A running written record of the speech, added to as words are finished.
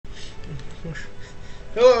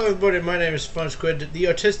Hello everybody, my name is Fun Squid, the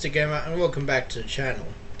Autistic Gamer, and welcome back to the channel.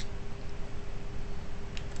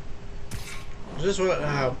 Is this what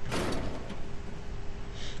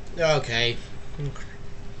okay.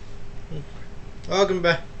 Welcome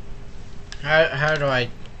back. How do I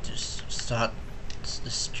just start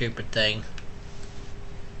this stupid thing?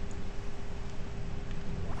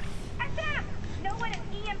 Attack! Know what an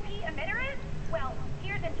EMP emitter is? Well,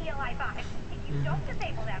 here's an ELI 5. If you don't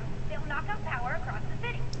disable them, they'll knock out power across the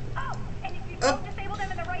city. Oh, and if you don't disable them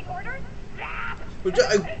in the right order, zap!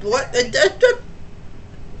 What?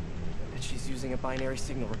 She's using a binary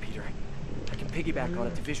signal repeater. I can piggyback on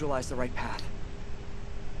it to visualize the right path.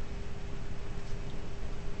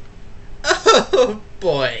 Oh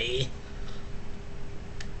boy.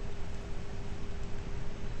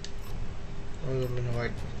 I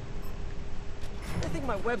think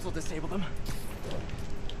my webs will disable them.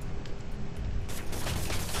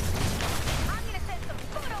 I'm gonna send some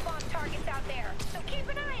photobomb targets out there, so keep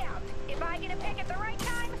an eye out. If I get a pick at the right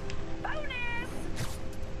time, bonus!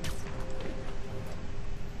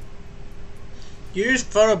 Use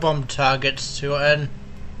photobomb targets to earn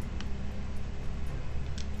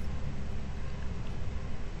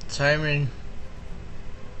timing.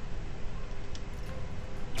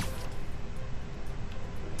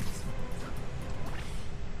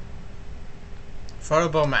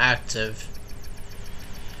 Photobomb active.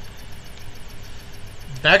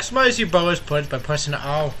 Maximize your bonus points by pressing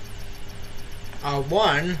R1.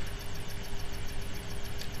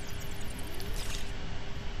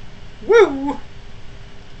 Woo!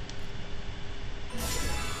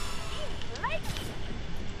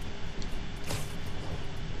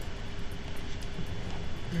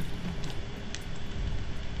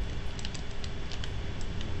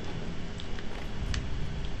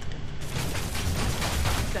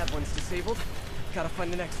 That one's disabled. Gotta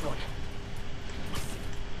find the next one.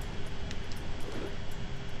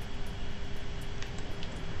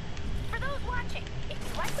 For those watching, if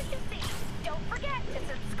you like what you see, don't forget to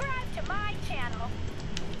subscribe to my channel.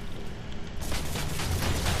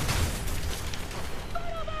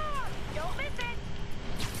 Photobomb! Don't miss it!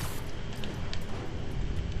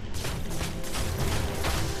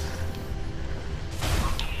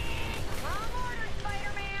 Wrong order,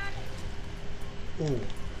 Spider-Man! Ooh.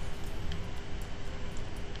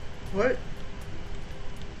 What?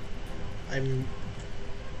 I'm...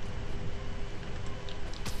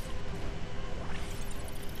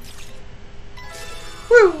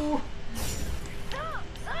 Woo!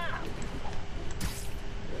 Thumbs up!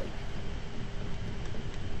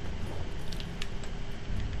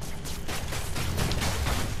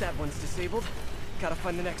 That one's disabled. Gotta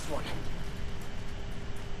find the next one.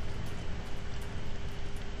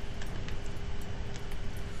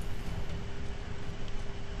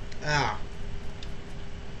 Ah.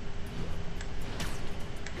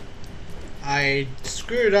 I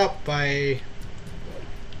screwed up by...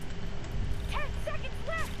 10 seconds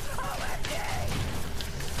left! OMG!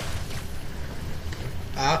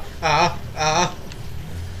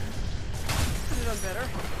 Could have done better.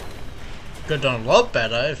 Could done a lot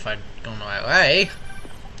better if I'd gone the right way.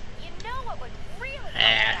 You know what would really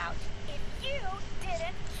help out if you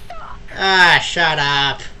didn't suck! Ah, shut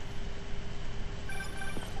up.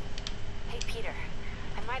 Hey, Peter.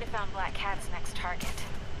 I might have found Black Cat's next target.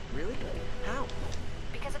 Really? How?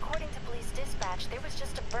 Because according to police dispatch, there was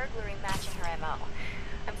just a burglary matching her MO.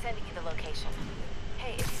 I'm sending you the location.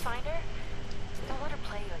 Hey, if you find her, don't let her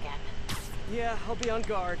play you again. Yeah, I'll be on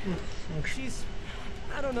guard. She's...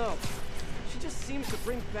 I don't know. She just seems to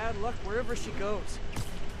bring bad luck wherever she goes.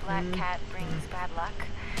 Black Cat brings bad luck?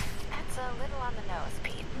 That's a little on the nose,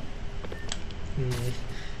 Pete.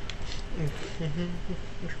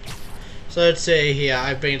 So let's see here.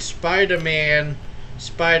 I've been Spider-Man,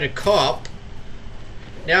 Spider-Cop.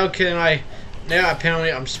 Now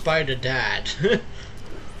apparently I'm Spider-Dad.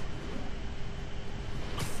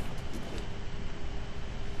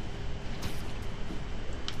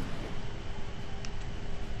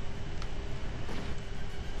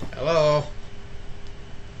 Hello.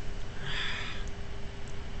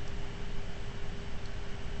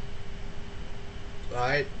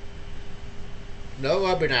 Right. No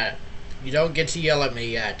rubbing at it. You don't get to yell at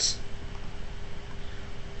me yet.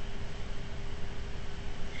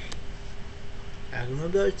 I'm gonna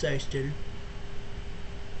go say still.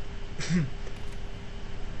 You've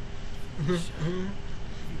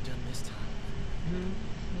done this time.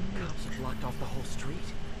 Cops have blocked off the whole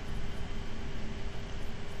street.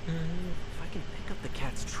 If I can pick up the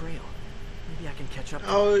cat's trail, maybe I can catch up.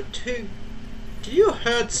 Oh, did you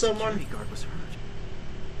hurt someone? The security guard was hurt.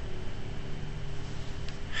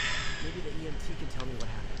 Maybe the EMT can tell me what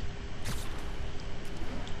happened.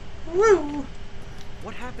 Woo!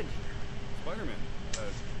 What happened here? Spider-Man,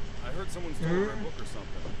 I heard someone stole a rare book or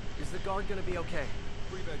something. Is the guard gonna be okay?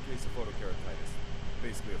 Pretty bad case of photokeratitis.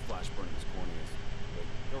 Basically a flash burn in his corneas. But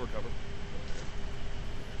he'll recover.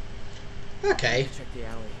 Okay. Check the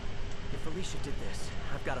alley. If Felicia did this,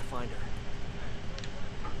 I've got to find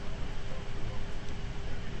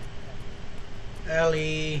her.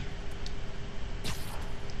 Ellie.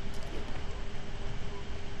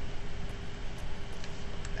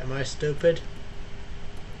 Am I stupid?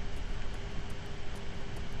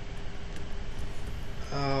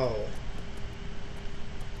 Oh.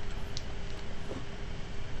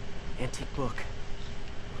 Antique book.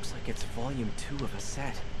 Looks like it's volume 2 of a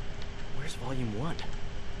set. Where's volume 1?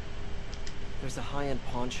 There's a high-end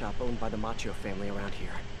pawn shop owned by the Macchio family around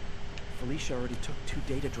here. Felicia already took 2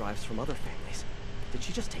 data drives from other families. Did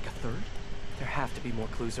she just take a third? There have to be more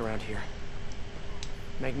clues around here.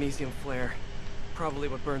 Magnesium flare. Probably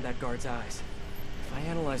what burned that guard's eyes. If I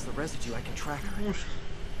analyze the residue, I can track her.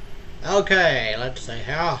 Okay, let's see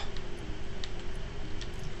how.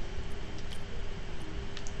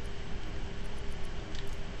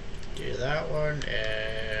 Do that one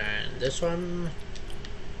and this one.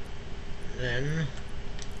 Then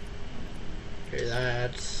do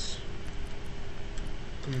that.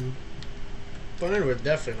 Combined with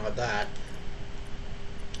definitely not that.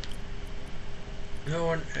 No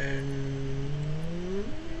one and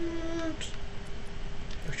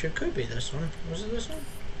actually it could be this one. Was it this one?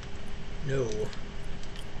 No.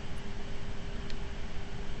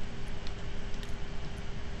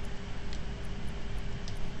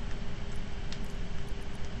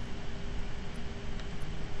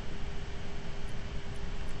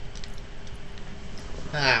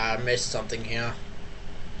 Ah, I missed something here.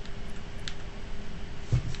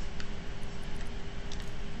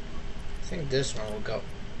 I think this one will go.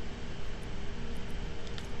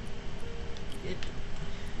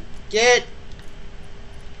 Get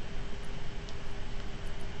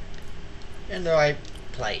in the right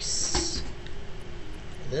place.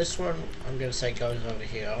 This one I'm gonna say goes over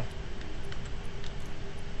here.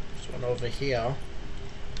 This one over here.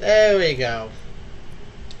 There we go.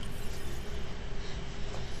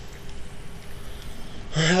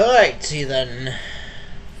 Alright, see then.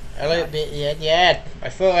 A little bit, yeah, my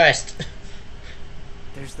first.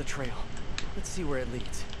 There's the trail. Let's see where it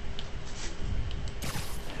leads.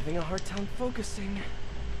 Having a hard time focusing.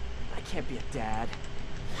 I can't be a dad.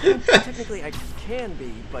 Technically, I can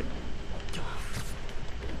be, but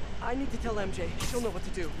I need to tell MJ. She'll know what to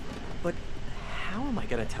do. But how am I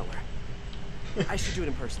gonna tell her? I should do it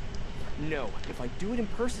in person. No, if I do it in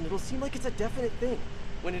person, it'll seem like it's a definite thing.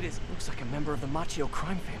 When it is, looks like a member of the Macchio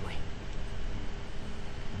crime family.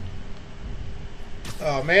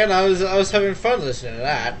 Oh man, I was having fun listening to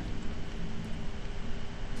that.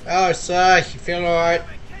 Oh, sir, you feeling alright?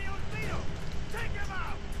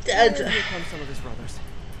 Here come some of his brothers.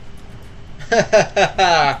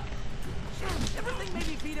 Ever think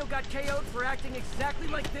maybe Vito got KO'd for acting exactly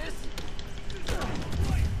like this?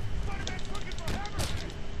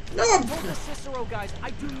 No, I told the Cicero guys I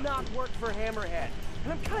do not work for Hammerhead,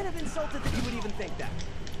 and I'm kind of insulted that you would even think that.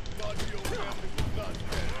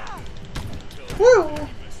 woo!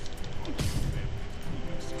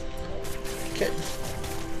 Okay.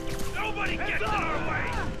 Nobody gets in our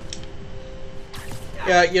way!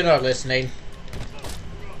 Yeah, you're not listening.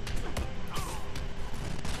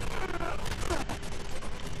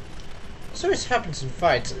 So this happens in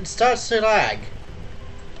fights. It starts to lag.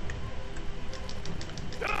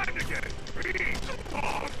 Time to get it.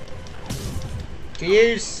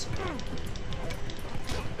 Use.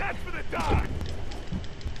 That's for the dog.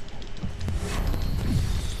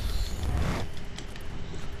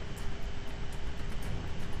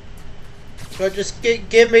 So just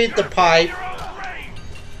give me the pipe.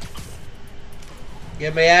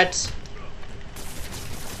 Give me it.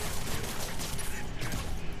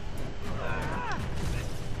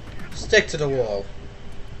 Stick to the wall.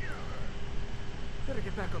 Better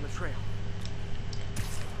get back on the trail.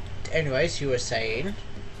 Anyways, you were saying.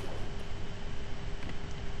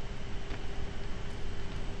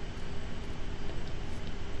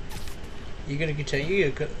 You're gonna continue.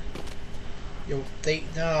 You're gonna. You'll think.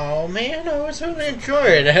 No, man, I was really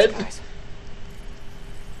enjoying it.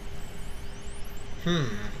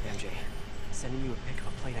 MJ, sending you a pic of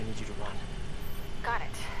a plate I need you to run. Got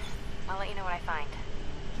it. I'll let you know what I find.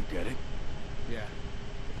 You get it? Yeah.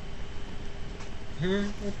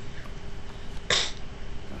 Hell.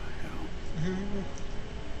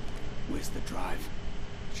 Where's the drive?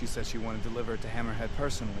 She said she wanted to deliver it to Hammerhead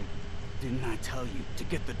personally. Didn't I tell you to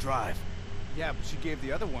get the drive? Yeah, but she gave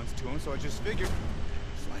the other ones to him, so I just figured.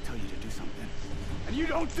 So I tell you to do something. And you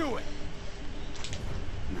don't do it!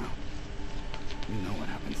 No. You know what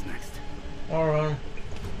happens next. Alright.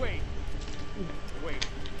 Wait. Wait.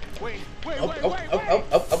 Wait. Wait. Oh, Wait. oh, Wait. oh, Wait. oh,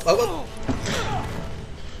 oh, oh,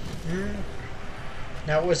 oh.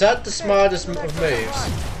 Now, was that the smartest of moves? You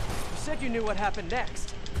said you knew what happened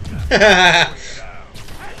next.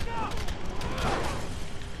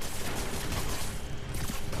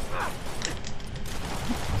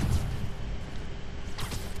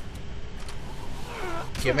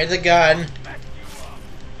 Give me the gun.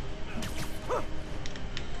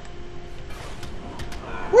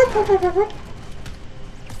 Whoop, whoop, whoop, whoop, whoop.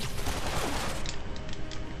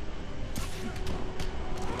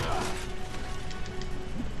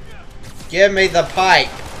 Give me the pipe.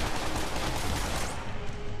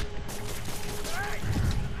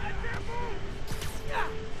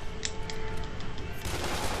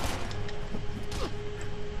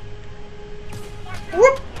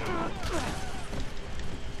 Whoop.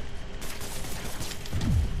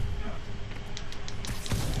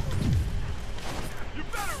 You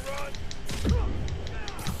better run!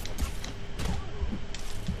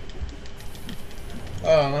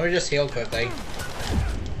 Oh, let me just heal quickly. You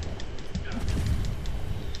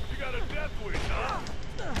got a death wish, huh?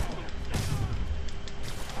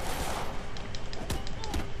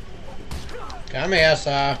 Come here,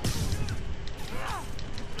 sir.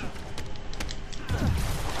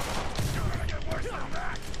 You're gonna get worse than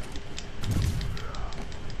that!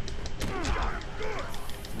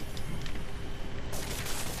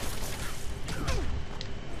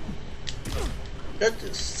 Got him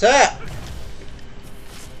good! Sir.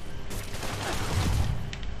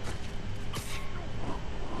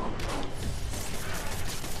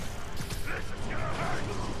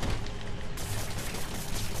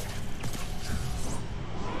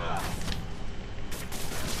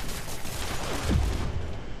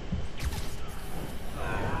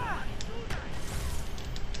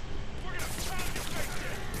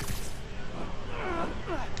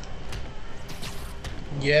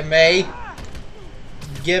 Gimme.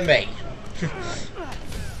 Gimme.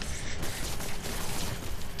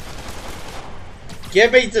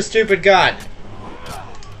 Give me the stupid gun.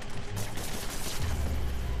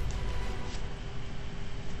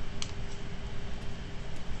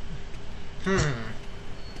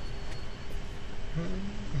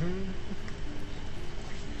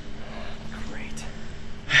 Great.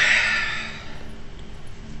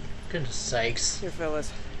 Goodness sakes. Here,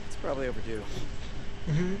 fellas. It's probably overdue.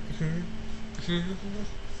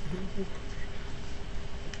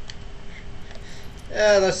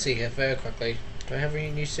 Let's see here very quickly. Do I have any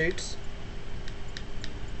new suits?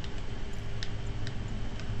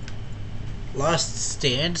 Last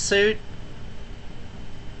stand suit?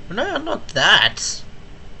 No, not that.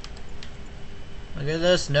 Look at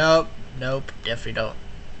this. Nope. Nope. Definitely don't.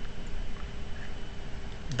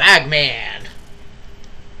 Bagman!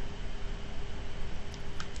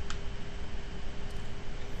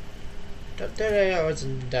 That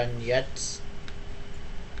wasn't done yet.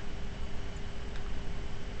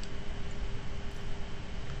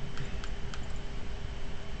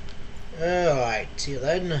 Alrighty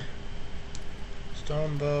then.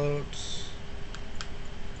 Stormbolt.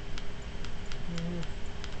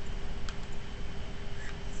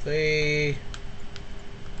 The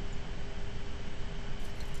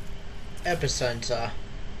epicenter.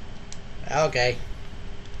 Okay.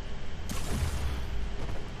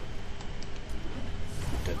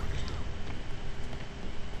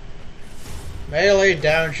 Melee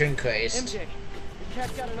damage increased. MJ, your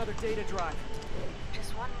cat got another data drive.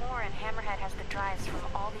 Just one more and Hammerhead has the drives from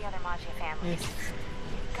all the other Maggia families.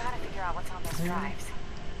 You've gotta figure out what's on those drives.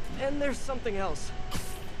 And there's something else.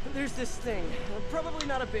 There's this thing. Probably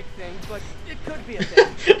not a big thing, but it could be a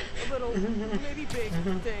thing. A little, maybe big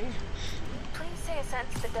thing. Please say a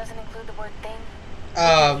sentence that doesn't include the word thing.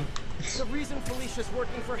 The reason Felicia's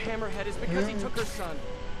working for Hammerhead is because he took her son.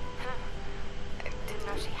 Huh. I didn't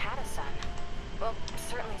know she had a son. Well,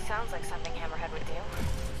 certainly sounds like something Hammerhead would do.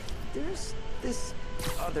 There's this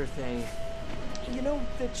other thing. You know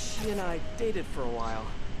that she and I dated for a while.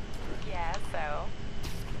 Yeah, so?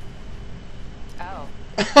 Oh.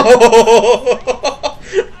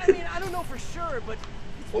 I mean, I don't know for sure, but...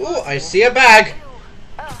 Oh, I see a bag. Ew.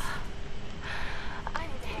 Ugh. I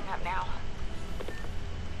need to hang up now.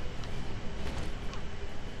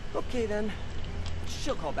 Okay then.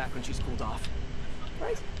 She'll call back when she's cooled off.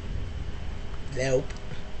 Right? Nope.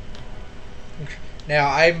 Now,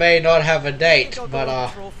 I may not have a date, I'll go on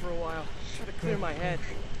patrol for a while. Try to clear my head.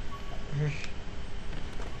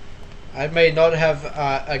 I may not have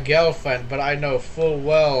a girlfriend, but I know full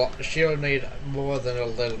well she'll need more than a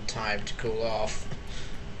little time to cool off.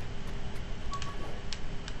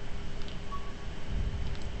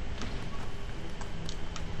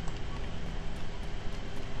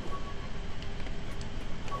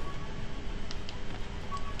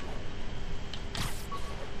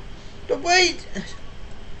 But wait!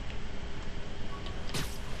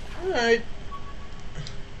 Alright.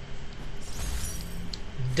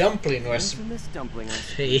 Dumpling recipe. Infamous dumpling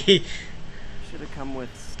recipe. Should have come with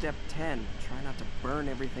step 10. Try not to burn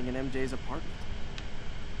everything in MJ's apartment.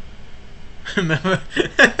 Remember?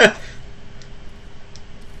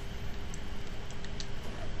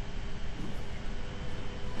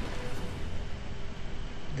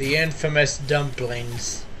 The infamous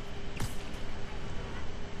dumplings.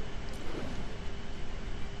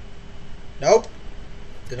 Nope.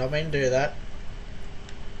 Did not mean to do that.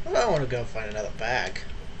 Well, I want to go find another bag.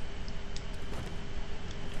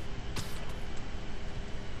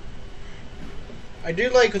 I do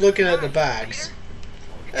like looking at the bags.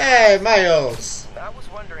 Hey, Miles! I was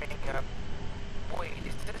wondering, wait,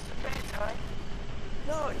 is this a bad time?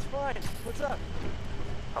 No, it's fine. What's up?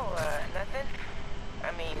 Oh, nothing.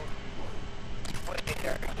 I mean, wait,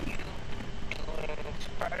 are you doing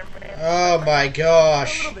Spider-Man? Oh my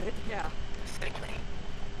gosh. A little bit, yeah. Sickly.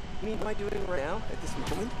 You mean, am I doing it right now, at this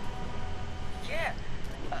moment? Yeah,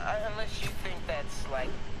 unless you think that's,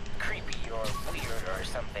 like, creepy or weird or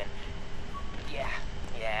something.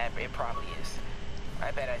 Yeah, it probably is.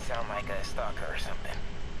 I bet I sound like a stalker or something.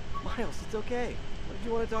 Miles, it's okay. What did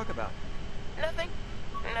you want to talk about? Nothing.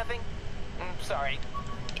 Sorry.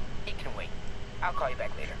 It can wait. I'll call you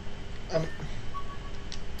back later.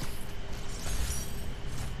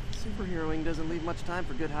 Superheroing doesn't leave much time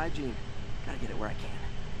for good hygiene. Gotta get it where I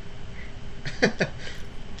can.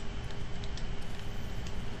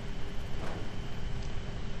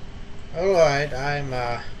 Alright,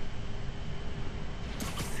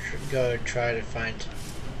 should go try to find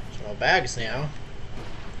some more bags now.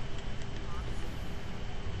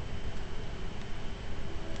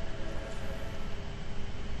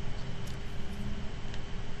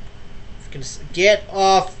 Get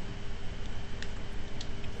off!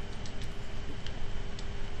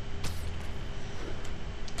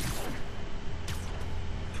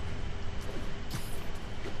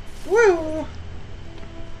 Woo!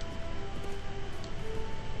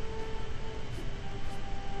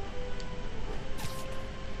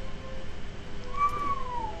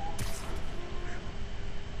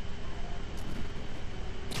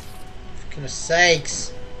 For goodness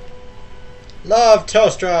sakes! Love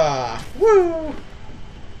Toaster! Woo!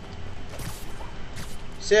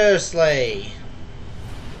 Seriously!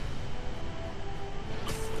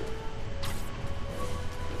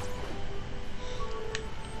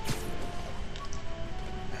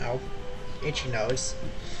 Ow. Itchy nose.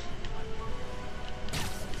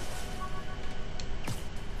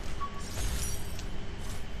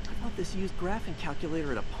 I bought this used graphing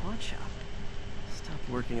calculator at a pawn shop. Stopped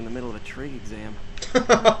working in the middle of a trig exam. What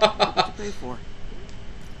did you pay for?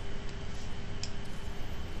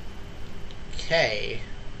 Okay.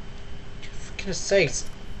 For goodness sakes.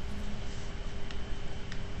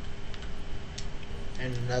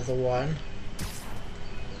 And another one.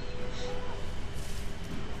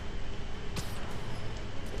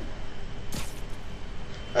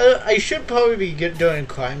 I should probably be doing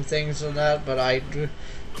crime things and that, but I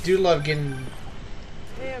do love getting...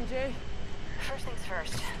 Hey, MJ. First things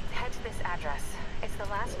first, head to this address. It's the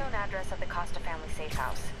last known address of the Costa family safe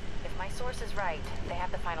house. If my source is right, they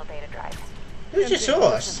have the final data drive. Who's your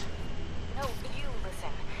source? No, you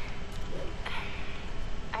listen.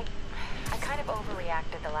 I kind of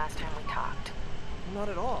overreacted the last time we talked. Not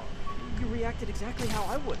at all. You reacted exactly how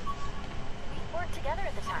I would. We weren't together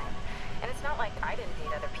at the time, and it's not like I didn't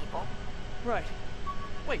date other people. Right.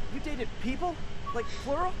 Wait, you dated people? Like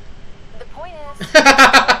plural? The point is...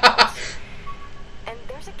 and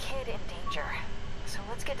there's a kid in danger, so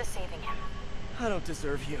let's get to saving him. I don't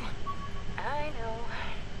deserve you. I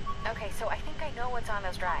know. Okay, so I think I know what's on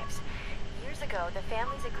those drives. Years ago, the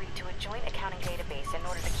families agreed to a joint accounting database in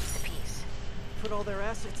order to keep the peace. Put all their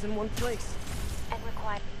assets in one place. And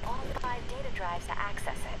required all 5 data drives to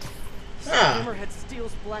access it. Ah. Hammerhead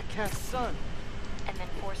steals Black Cat's son. And then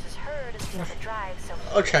forces her to steal the drives so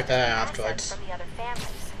I'll check that out assets afterwards. from the other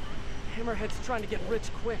families. Hammerhead's trying to get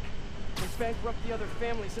rich quick. And bankrupt the other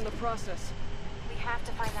families in the process. We have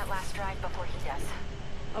to find that last drive before he does.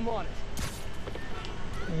 I'm on it.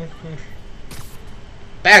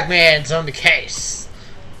 Bagman's on the case.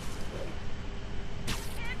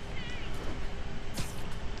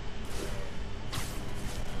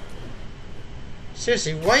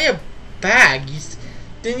 Seriously, why a bag?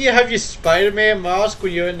 Didn't you have your Spider-Man mask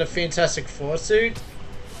when you were in the Fantastic Four suit?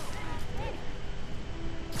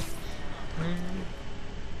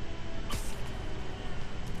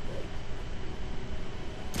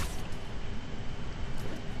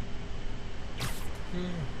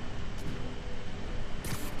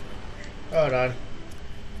 Hold on.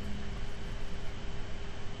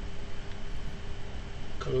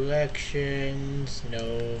 Collections,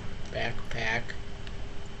 no. Backpack.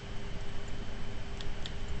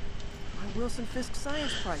 My Wilson Fisk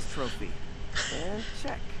Science Prize trophy. And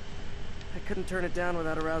check. I couldn't turn it down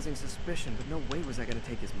without arousing suspicion, but no way was I gonna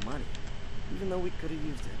take his money. Even though we could have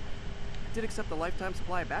used it. I did accept the lifetime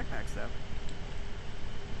supply of backpacks, though.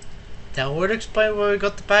 That would explain why we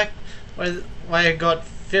got the why I got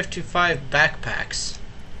 55 backpacks.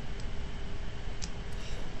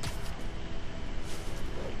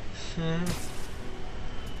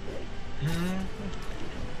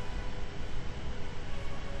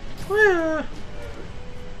 Woo.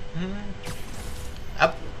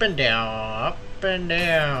 Up and down, up and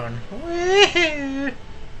down. Woo.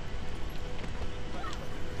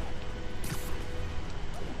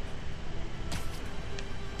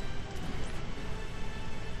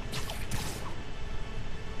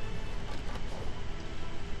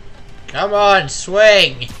 Come on,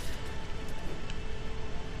 swing!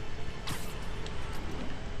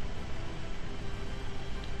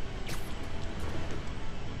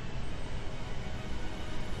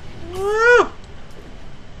 Woo!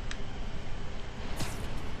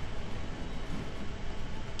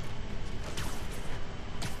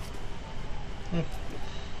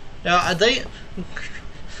 Now, are they...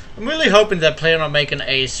 I'm really hoping they're planning on making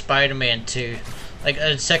a Spider-Man 2. Like,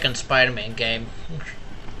 a second Spider-Man game.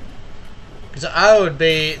 Because I would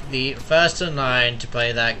be the first in line to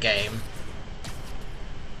play that game.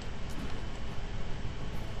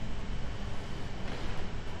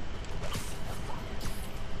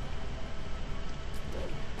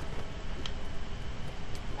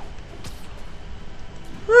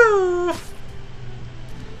 Woo!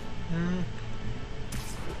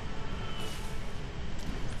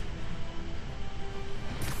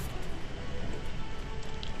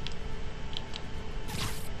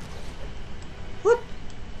 Whoop!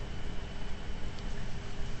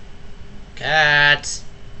 Cat!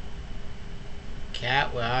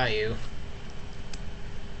 Cat, where are you?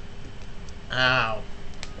 Ow.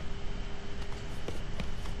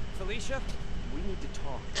 Felicia, we need to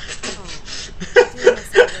talk.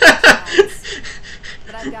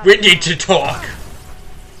 We need to talk.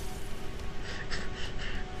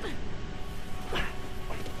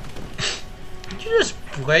 Did you just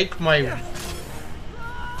break my...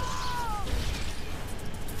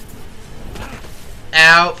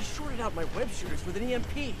 Ow. She shorted out my web shooters with an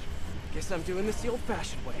EMP. Guess I'm doing this the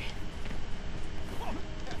old-fashioned way.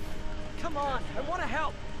 Come on, I want to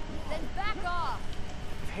help. Then back off.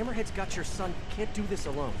 If Hammerhead's got your son, you can't do this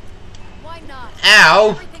alone. Why not? Ow.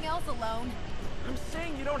 Everything else alone. I'm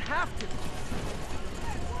saying you don't have to.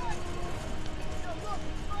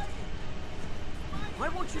 Why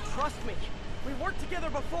won't you trust me? We worked together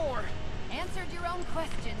before. Answered your own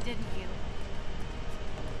question, didn't you?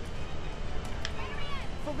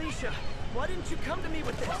 Felicia, why didn't you come to me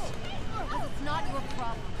with this? Because it's not your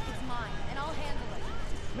problem. It's mine, and I'll handle it.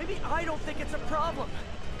 Maybe I don't think it's a problem.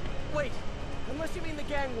 Wait, unless you mean the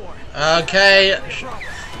gang war. Okay.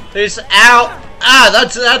 Who's out? Ah,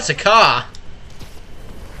 that's a car.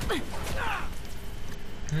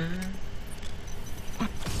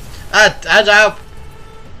 That's out.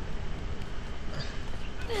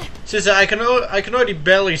 Sister, I can already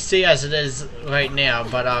barely see as it is right now,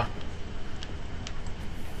 but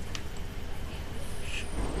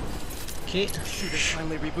Shooter's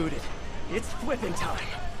finally rebooted. It's flipping time.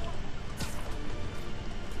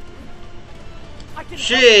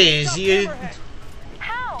 Jeez, you.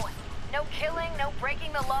 How? No killing, no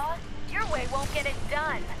breaking the law? Your way won't get it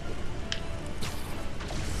done.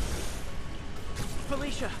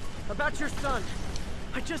 Felicia, about your son.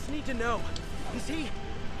 I just need to know. Is he?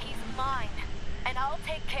 He's mine, and I'll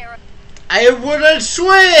take care of... I wouldn't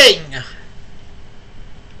swing!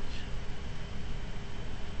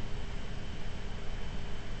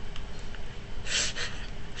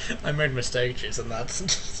 I made mistakes using that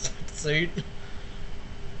suit.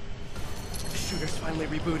 The shooter's finally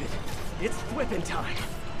rebooted. It's flipping time.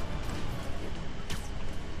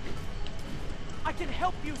 I can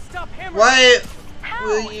help you stop Hammer. Why How?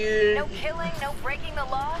 will you? No killing, no breaking the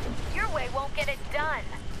law? Your way won't get it done.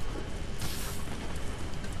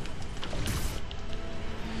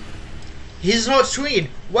 He's not swinging.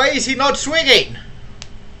 Why is he not swinging?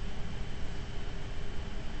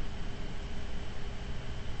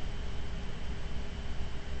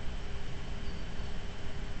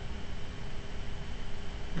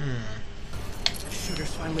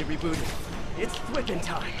 finally rebooted. It's whipping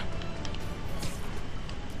time.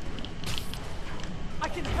 I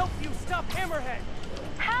can help you stop Hammerhead.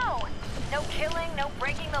 How? No killing, no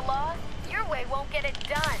breaking the law? Your way won't get it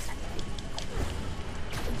done.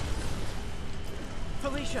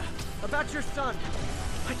 Felicia, about your son.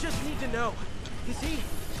 I just need to know. Is he?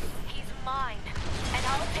 He's mine, and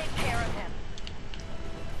I'll take care of him.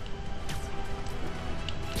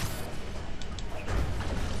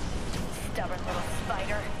 Stubborn little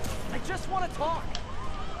spider. I just want to talk.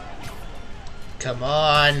 Come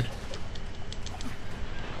on.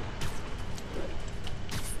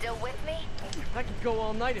 Still with me? I could go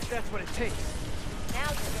all night if that's what it takes. Now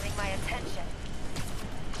you're getting my attention.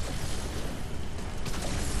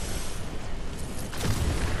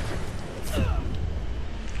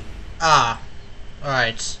 Ah.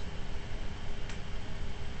 Alright.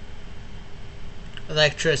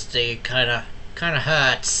 Electricity kinda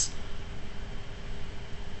hurts.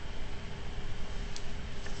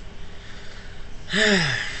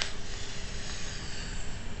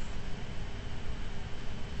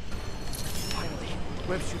 Finally,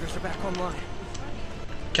 web shooters are back online.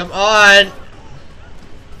 Come on!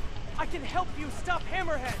 I can help you stop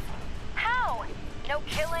Hammerhead. How? No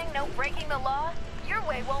killing, no breaking the law? Your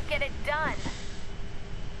way won't get it done.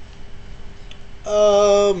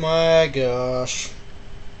 Oh my gosh.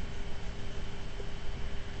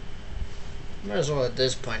 Might as well at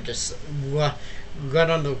this point just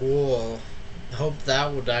run on the wall. Hope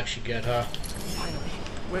that would actually get her. Finally,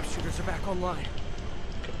 web shooters are back online.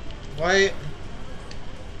 Why?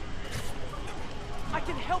 I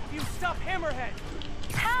can help you stop Hammerhead.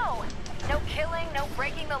 How? No killing, no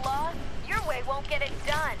breaking the law? Your way won't get it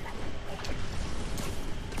done.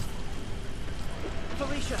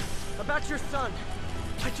 Felicia, about your son.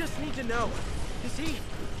 I just need to know. Is he?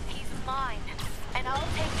 He's mine, and I'll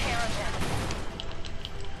take care of him.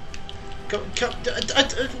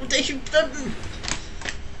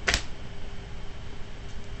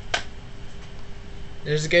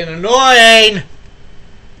 This is getting annoying!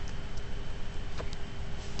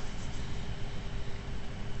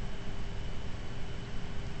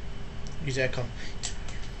 Use that come.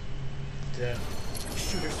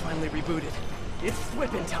 Shooters finally rebooted. It's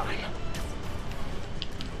whipping time.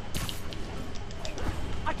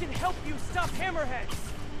 I can help you stop Hammerhead.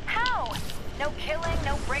 How? No killing,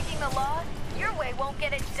 no breaking the law? Your way won't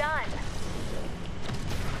get it done.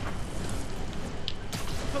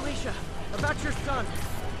 Felicia, about your son.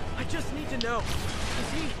 I just need to know.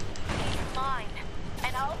 Is he? He's mine,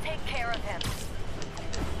 and I'll take care of him.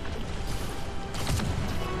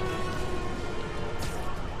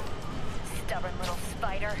 Stubborn little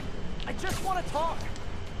spider. I just want to talk.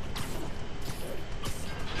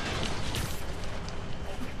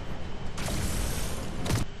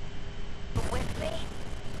 With me?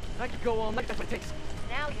 I could go all night if it takes.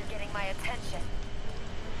 Now you're getting my attention.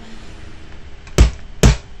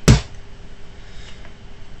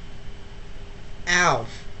 Ow.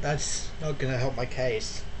 That's not gonna help my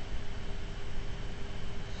case.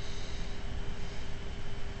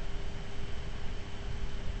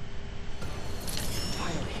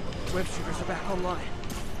 Finally, web shooters are back online.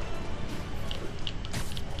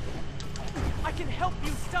 I can help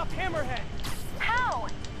you stop Hammerhead. How?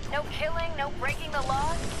 No killing, no breaking the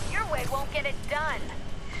law? Your way won't get it done.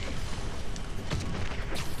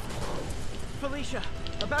 Felicia,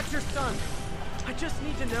 about your son. I just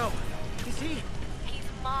need to know. Is he? He's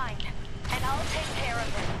mine, and I'll take care of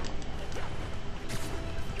him.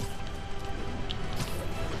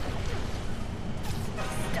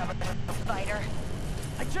 Stubborn little spider.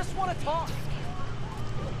 I just want to talk.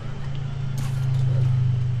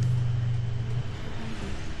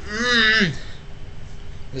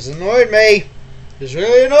 This annoyed me. This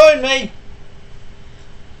really annoyed me.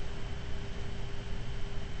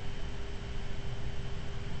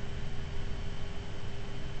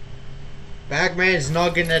 Bagman's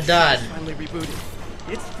not getting it done. Finally rebooted.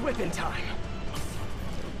 It's whipping time.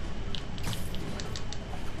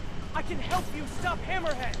 I can help you stop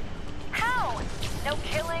Hammerhead. How? No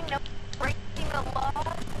killing, no breaking the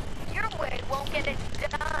law? Your way won't get it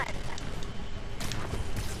done.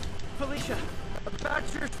 Felicia, about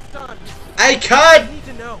your son. I I can't need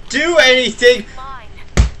to know. do anything. Mine,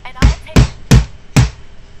 and I'll take...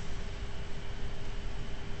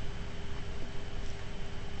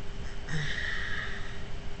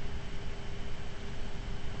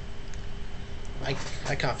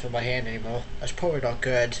 I can't feel my hand anymore. That's probably not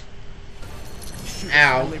good. Shooters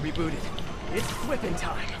Ow. finally rebooted. It's whipping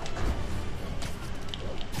time.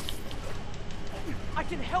 I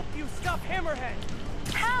can help you stop Hammerhead.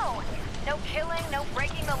 How? No killing, no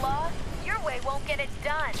breaking the law? Your way won't get it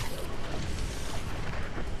done.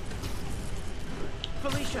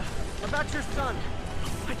 Felicia, about your son.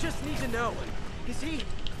 I just need to know. Is he...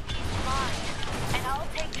 Fine. And I'll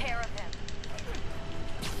take care of him.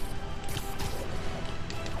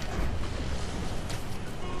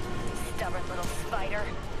 Stubborn little spider.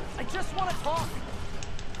 I just want to talk.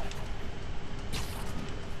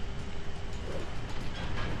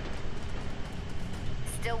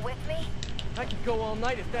 Still with me? I could go all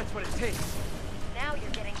night if that's what it takes. Now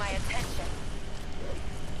you're getting my attention.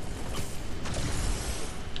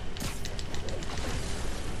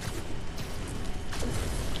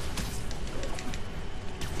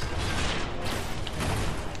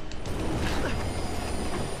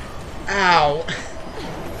 Ow.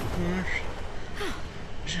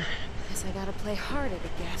 Guess I gotta play harder to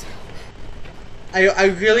get. I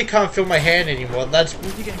really can't feel my hand anymore. That's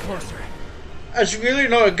Need to get closer. really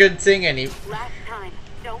not a good thing anymore. Last time.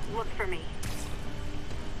 Don't look for me.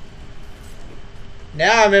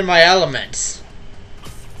 Now I'm in my elements.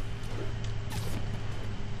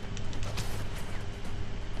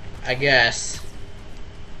 I guess.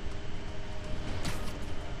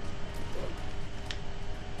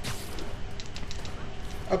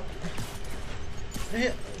 Oh.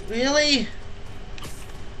 Really?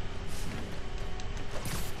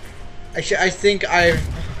 I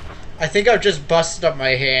think I've just busted up my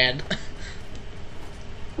hand.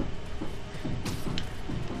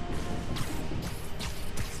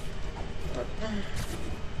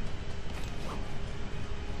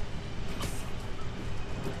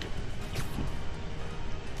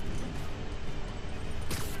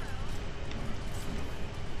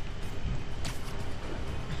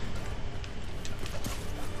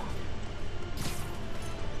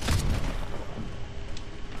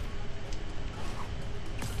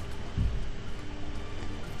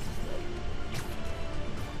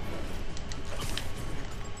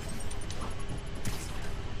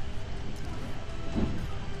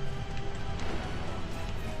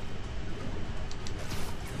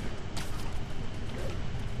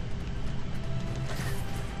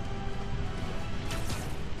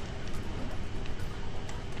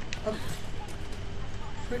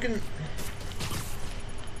 Freaking.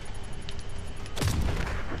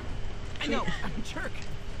 I know, I'm a jerk.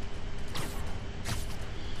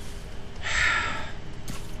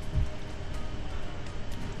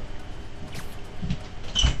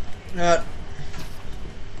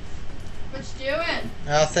 What you doing?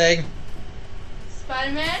 Nothing.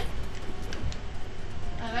 Spider-Man?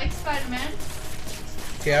 I like Spider-Man.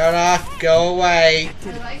 Fiona, go away.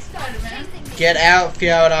 I like Spider-Man. Get out,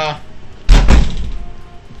 Fiona.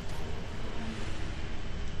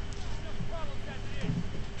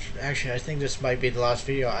 Actually, I think this might be the last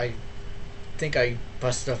video. I think I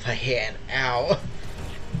busted up my hand. Ow.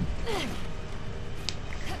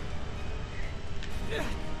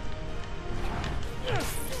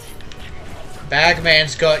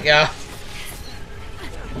 Bagman's got ya.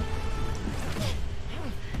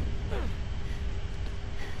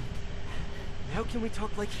 How can we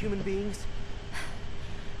talk like human beings?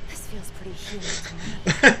 This feels pretty human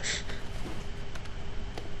to me.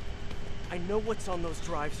 I know what's on those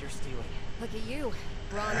drives you're stealing. Look at you,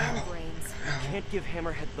 brawn and brains. You can't give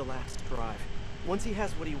Hammerhead the last drive. Once he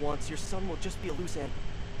has what he wants, your son will just be a loose end.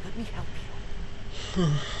 Let me help you.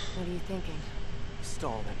 What are you thinking?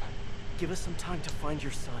 Stall them. Give us some time to find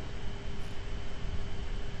your son.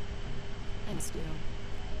 And Stu.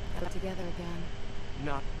 Got together again.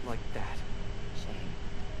 Not like that. Shame.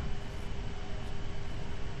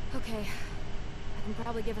 Okay. I can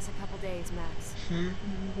probably give us a couple days, Max.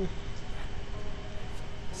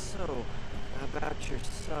 So, about your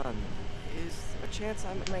son, is there a chance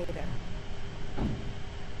I'm... Later.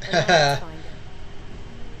 Let's find him.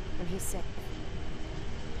 When he's sick.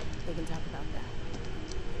 We can talk about that.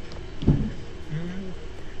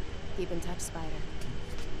 Keep in touch, Spider.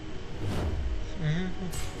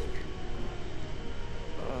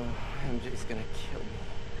 MJ's gonna kill me.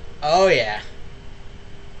 Oh yeah.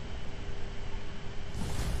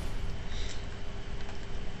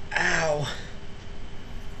 Ow.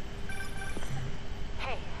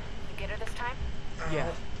 Hey, you get her this time?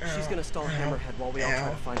 Yeah, she's gonna stall Hammerhead while we all try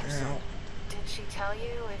to find her son. Did she tell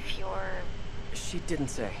you if you're... She didn't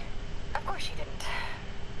say. Of course she didn't.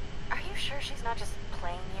 Are you sure she's not just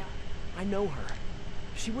playing you? I know her.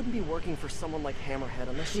 She wouldn't be working for someone like Hammerhead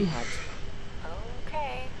unless she had to.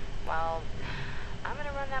 Okay. Well, I'm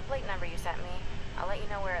gonna run that plate number you sent me. I'll let you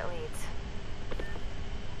know where it leads.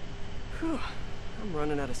 Whew. I'm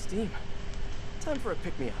running out of steam. Time for a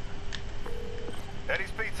pick-me-up.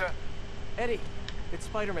 Eddie's Pizza. Eddie, it's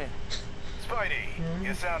Spider-Man. Spidey,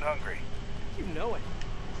 you sound hungry. You know it.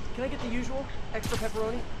 Can I get the usual? Extra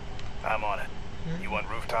pepperoni? I'm on it. You want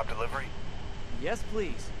rooftop delivery? Yes,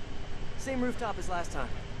 please. Same rooftop as last time.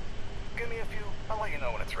 Give me a few. I'll let you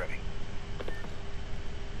know when it's ready.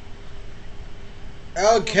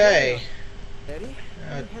 Okay. Eddie,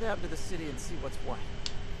 head out to the city and see what's what.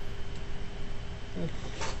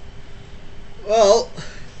 Well,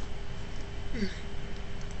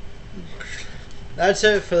 that's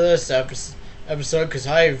it for this episode because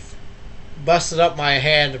I've busted up my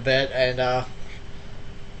hand a bit and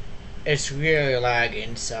it's really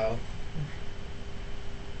lagging, so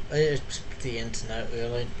it's the internet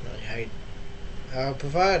really hate our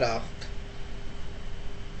provider.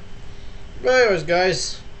 But anyways,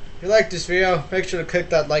 guys, if you like this video, make sure to click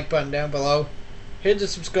that like button down below, hit the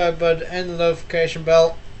subscribe button and the notification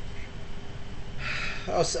bell.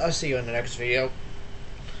 I'll see you in the next video.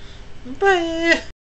 Bye.